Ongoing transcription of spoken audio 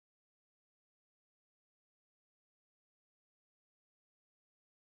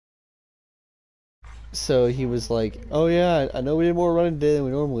So he was like, "Oh yeah, I know we did more running today than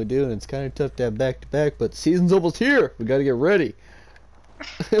we normally do, and it's kind of tough to have back to back, but the season's almost here. We got to get ready."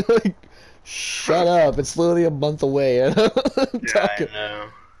 Like, shut up! It's literally a month away. And I'm Yeah, I talking know.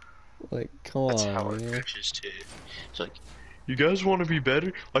 like, come That's how on, our man. coaches too. It's like, you guys want to be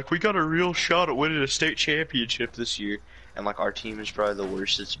better? Like, we got a real shot at winning a state championship this year, and like our team is probably the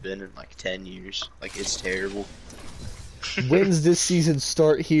worst it's been in like 10 years. Like, it's terrible. Wins this season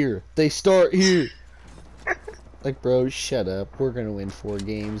start here. They start here. Like, bro, shut up. We're gonna win 4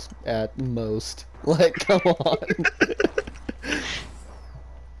 games at most. Like, come on.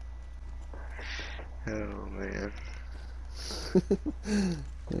 Oh man.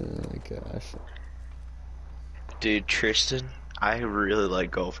 Oh my gosh. Dude, Tristan, I really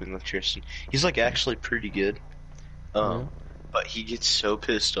like golfing with Tristan. He's like actually pretty good. Yeah. But he gets so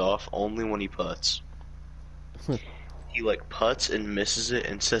pissed off only when he putts. He like putts and misses it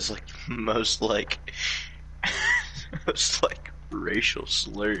and says like most like most like racial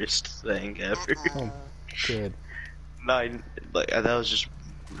slurist thing ever. Oh, good. Nine like that was just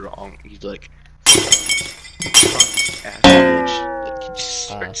wrong. He's like ass bitch. Like he just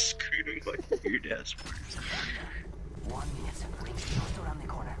starts screaming like weird ass words. 1 minute. Rings just around the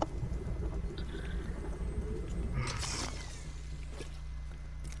corner.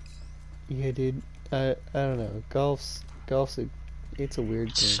 Yeah, dude. I don't know. It's a weird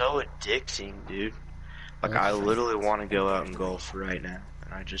It's thing. so addicting, dude. Like I literally want to go out and golf right now,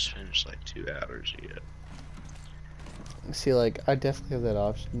 and I just finished like 2 hours yet. See, like, I definitely have that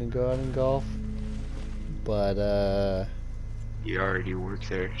option to go out and golf, but You already work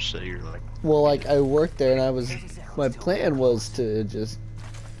there, so you're like, well, like, I worked there, and my plan was to just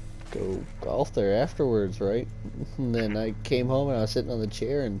go golf there afterwards, right? And then I came home and I was sitting on the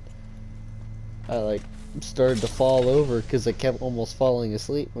chair, and I like started to fall over because I kept almost falling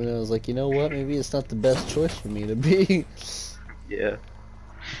asleep. And I was like, you know what? Maybe it's not the best choice for me to be. yeah.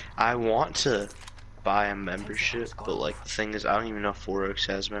 I want to buy a membership, but like the thing is, I don't even know if Four Oaks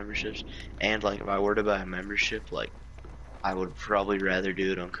has memberships. And like, if I were to buy a membership, like, I would probably rather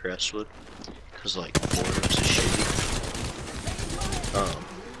do it on Crestwood, cause like Four Oaks is shitty.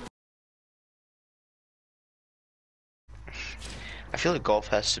 I feel like golf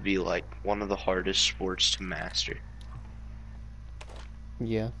has to be like one of the hardest sports to master.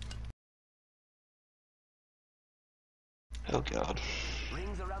 Yeah. Oh god.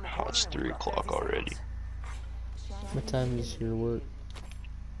 Oh, it's 3 o'clock already. What time is your work?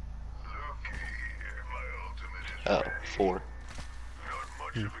 Oh, 4.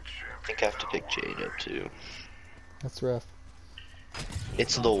 Hmm. I think I have to pick Jade up too. That's rough.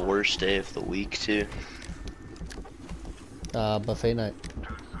 It's the worst day of the week too. Buffet night.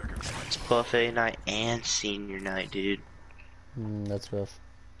 It's buffet night and senior night, dude. That's rough.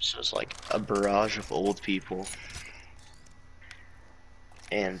 So it's like a barrage of old people.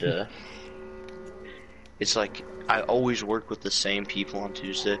 And it's like I always work with the same people on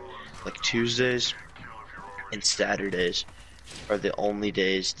Tuesday. Like Tuesdays and Saturdays are the only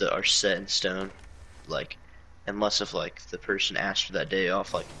days that are set in stone. Like unless if like the person asked for that day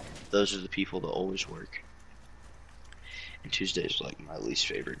off, like those are the people that always work. And Tuesdays are like my least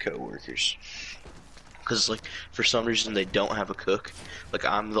favorite co-workers. Cause like for some reason they don't have a cook. Like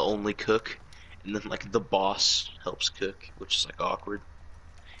I'm the only cook, and then like the boss helps cook, which is like awkward.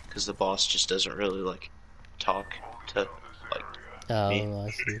 Cause the boss just doesn't really like talk to like me. Oh,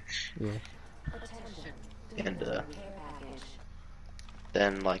 I see. Yeah. And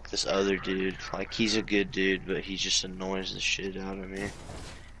then like this other dude, like he's a good dude, but he just annoys the shit out of me.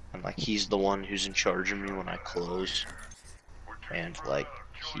 And like he's the one who's in charge of me when I close. And like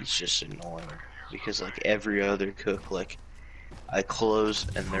he's just annoying because like every other cook, like I close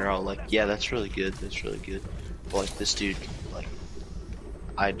and they're all like, yeah, that's really good, that's really good. But like this dude, like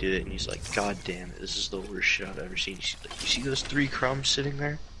I do it and he's like, god damn it, this is the worst shit I've ever seen. You see those 3 crumbs sitting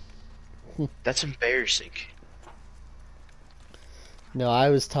there? That's embarrassing. No, I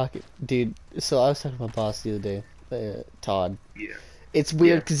was talking, dude. So I was talking to my boss the other day, Todd. Yeah. It's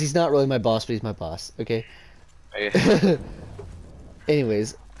weird because he's not really my boss, but he's my boss. Okay. Yeah.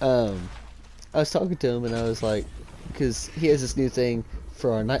 Anyways, I was talking to him and I was like, because he has this new thing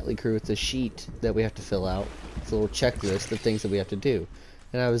for our nightly crew. It's a sheet that we have to fill out. It's a little checklist of things that we have to do.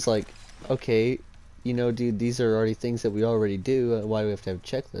 And I was like, okay, you know, dude, these are already things that we already do. Why do we have to have a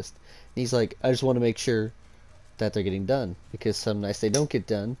checklist? And he's like, I just want to make sure that they're getting done because some nights they don't get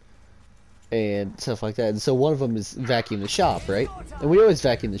done and stuff like that. And so one of them is vacuum the shop, right? And we always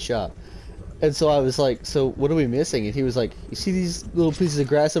vacuum the shop. And so I was like, so what are we missing? And he was like, you see these little pieces of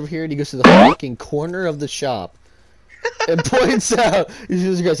grass over here? And he goes to the fucking corner of the shop and points out,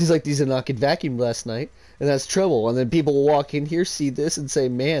 he's like, these are not get vacuumed last night, and that's trouble. And then people will walk in here, see this, and say,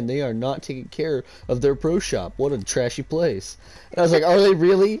 man, they are not taking care of their pro shop. What a trashy place. And I was like, are they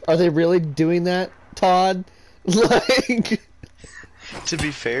really? Are they really doing that, Todd? Like, To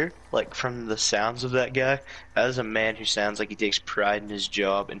be fair, like from the sounds of that guy, as a man who sounds like he takes pride in his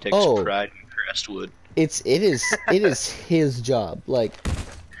job and takes oh, pride in Crestwood. it is his job. Like,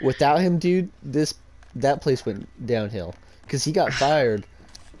 without him, dude, that place went downhill because he got fired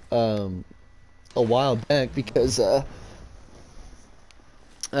a while back because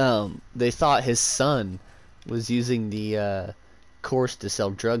they thought his son was using the course to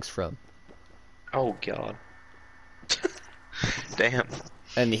sell drugs from. Oh God. Damn.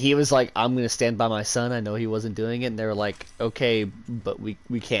 And he was like, I'm gonna stand by my son. I know he wasn't doing it. And they were like, okay, but we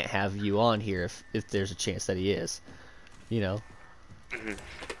can't have you on here if there's a chance that he is, you know. Mm-hmm.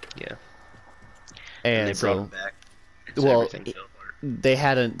 Yeah. And they so, brought him back. well, Everything fell apart. they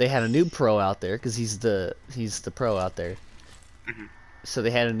had a new pro out there because he's the pro out there. Mhm. So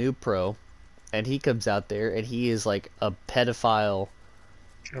they had a new pro, and he comes out there and he is like a pedophile,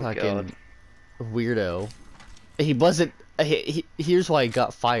 Oh fucking God. weirdo. He wasn't. Here's why he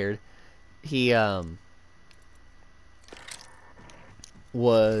got fired. He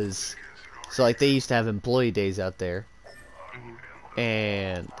was so like they used to have employee days out there,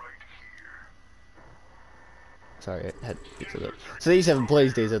 and sorry, I had to fix it up. So they used to have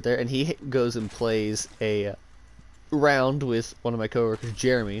employees days out there, and he goes and plays a round with one of my coworkers,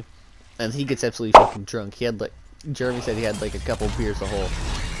 Jeremy, and he gets absolutely fucking drunk. He had like Jeremy said he had like a couple beers a hole.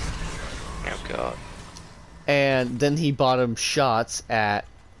 Oh God. And then he bought him shots at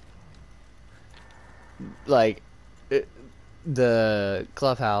like the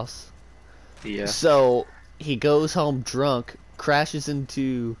clubhouse. Yeah. So he goes home drunk, crashes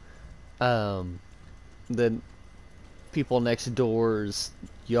into the people next door's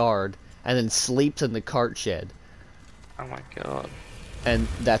yard, and then sleeps in the cart shed. Oh my God. And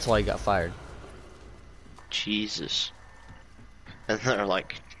that's why he got fired. Jesus. And they're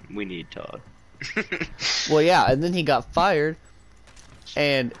like, we need Todd. Well, yeah, and then he got fired.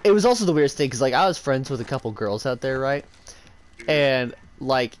 And it was also the weirdest thing, because, like, I was friends with a couple girls out there, right? And,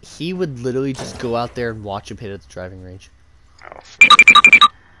 like, he would literally just go out there and watch him hit at the driving range. Oh,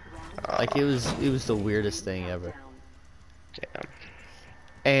 Like, it was the weirdest thing ever. damn.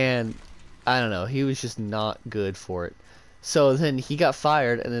 And, I don't know, he was just not good for it. So then he got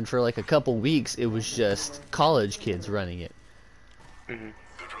fired, and then for, like, a couple weeks, it was just college kids running it. Mhm.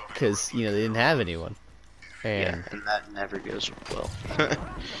 Because, you know, they didn't have anyone. And Yeah, and that never goes well.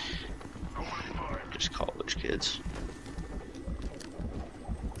 Just college kids.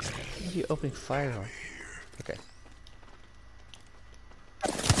 what are you opening fire on? Okay.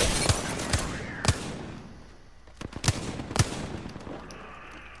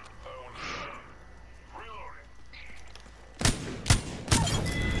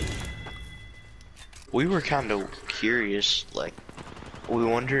 We were kind of curious, like, we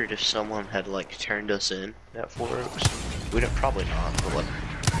wondered if someone had, like, turned us in at Four Oaks. We don't, probably not, but, like,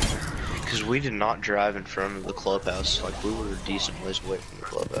 because we did not drive in front of the clubhouse. Like, we were a decent ways away from the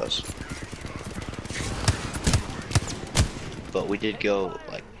clubhouse. But we did go,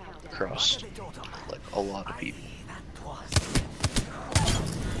 like, across, like, a lot of people.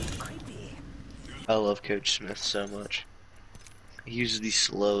 I love Coach Smith so much. He's the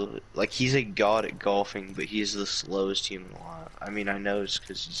slow, like, he's a god at golfing, but he's the slowest human alive. I mean, I know it's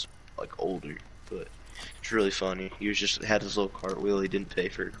because he's, like, older, but it's really funny. He was just, had his little cartwheel, he didn't pay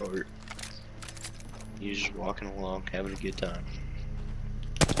for a cart. He was just walking along, having a good time.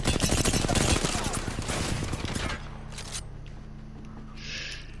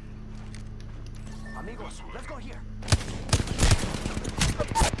 Amigos, let's go here.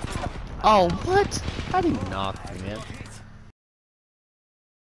 Oh, what? How did he knock me, man?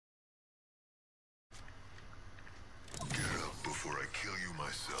 Get up before I kill you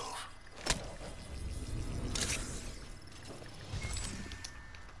myself.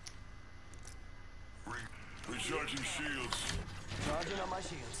 Recharging shields. Charging on my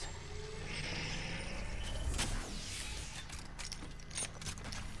shields.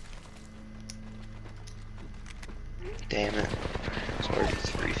 Damn it. It's already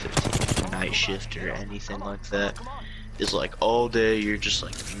 3:15. Night shift or anything like that is like all day you're just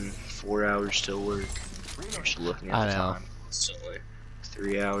like 4 hours till work. You're just looking at I the know. time. So like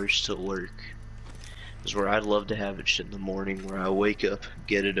 3 hours till work is where I'd love to have it shit in the morning where I wake up,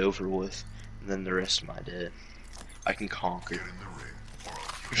 get it over with, and then the rest of my day I can conquer. Get in the ring, or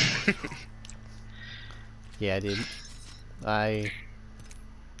I'll kill you myself. Yeah, dude. I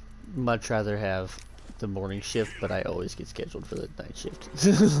much rather have the morning shift, but I always get scheduled for the night shift.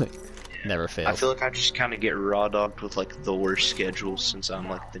 Like, never I fails. feel like I just kind of get raw dogged with like the worst schedules since I'm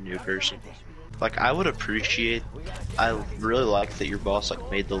like the new person. Like I would appreciate, I really like that your boss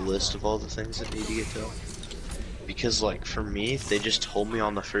like made the list of all the things that need to get done. Because like for me, they just told me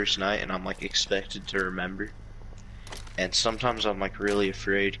on the first night and I'm like expected to remember. And sometimes I'm like really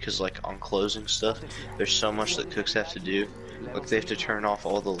afraid because like on closing stuff, there's so much that cooks have to do. Like they have to turn off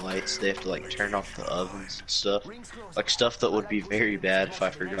all the lights, they have to like turn off the ovens and stuff. Like stuff that would be very bad if I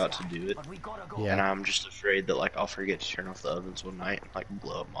forgot to do it. Yeah. And I'm just afraid that like I'll forget to turn off the ovens one night and like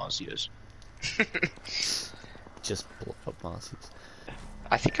blow up Mazios. Just blow up Mossies.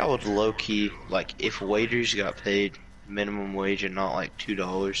 I think I would low key, like if waiters got paid minimum wage and not like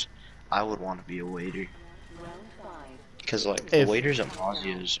 $2, I would want to be a waiter. Because like the waiters at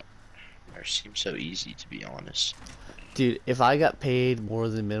Mazios seem so easy, to be honest. Dude, if I got paid more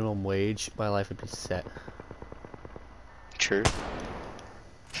than minimum wage, my life would be set. True.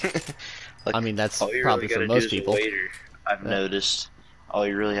 Like, I mean, that's all you probably really for gotta most do as people. A waiter, I've noticed, all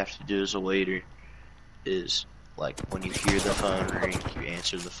you really have to do as a waiter is, like, when you hear the phone ring, you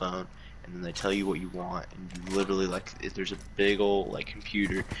answer the phone, and then they tell you what you want, and you literally, like, if there's a big old, like,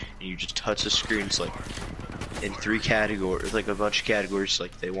 computer, and you just touch the screen, it's like, in 3 categories, like a bunch of categories,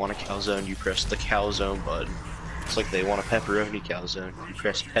 like, they want a calzone, you press the calzone button. It's like they want a pepperoni calzone, you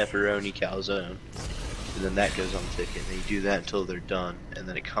press pepperoni calzone. And then that goes on the ticket, and then you do that until they're done, and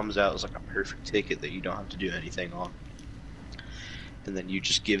then it comes out as like a perfect ticket that you don't have to do anything on. And then you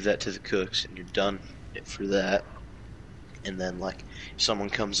just give that to the cooks, and you're done for that. And then like, if someone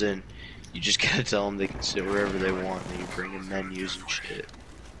comes in, you just gotta tell them they can sit wherever they want, and you bring in menus and shit.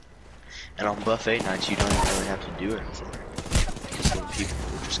 And on buffet nights, you don't even really have to do anything, because then people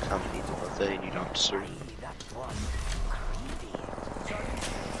will just come and eat the buffet, and you don't have to serve them.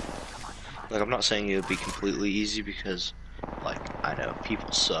 Like, I'm not saying it would be completely easy because, like, I know people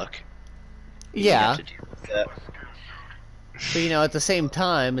suck. You Yeah. have to deal with that. But you know, at the same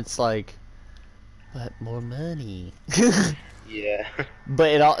time, it's like, but more money. Yeah.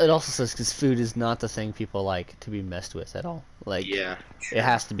 But it also says because food is not the thing people like to be messed with at all. Like, Yeah. it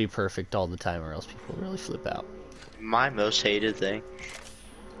has to be perfect all the time, or else people really flip out. My most hated thing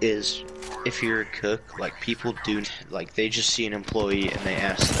is if you're a cook, like, people do, like, they just see an employee and they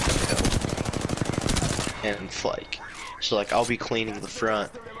ask them to help. And, like, so, like, I'll be cleaning the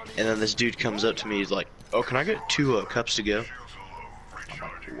front, and then this dude comes up to me, he's like, oh, can I get 2 cups to go? I'm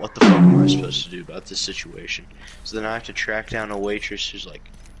like, what the fuck am I supposed to do about this situation? So then I have to track down a waitress who's, like,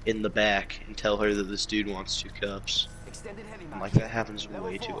 in the back and tell her that this dude wants 2 cups. And, like, that happens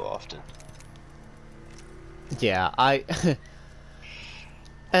way too often. Yeah,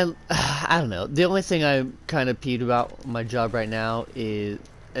 and I don't know. The only thing I'm kind of peeved about my job right now is,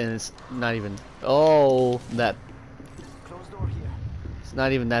 and it's not even, it's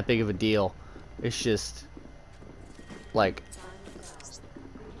not even that big of a deal. It's just, like,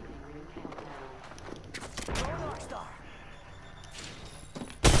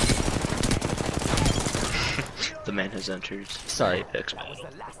 The man has entered. Sorry. Apex battle.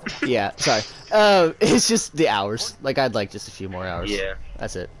 yeah, sorry. It's just the hours. Like, I'd like just a few more hours. Yeah.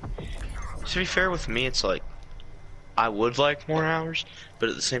 That's it. To be fair with me, it's like, I would like more hours, but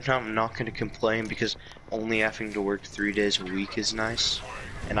at the same time, I'm not going to complain because only having to work 3 days a week is nice.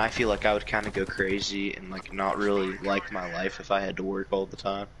 And I feel like I would kind of go crazy and like not really like my life if I had to work all the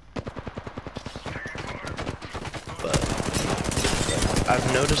time. But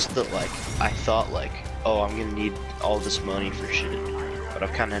I've noticed that like, I thought like, oh, I'm going to need all this money for shit. But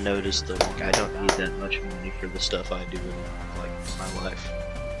I've kind of noticed that like, I don't need that much money for the stuff I do in like my life.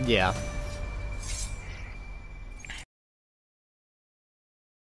 Yeah.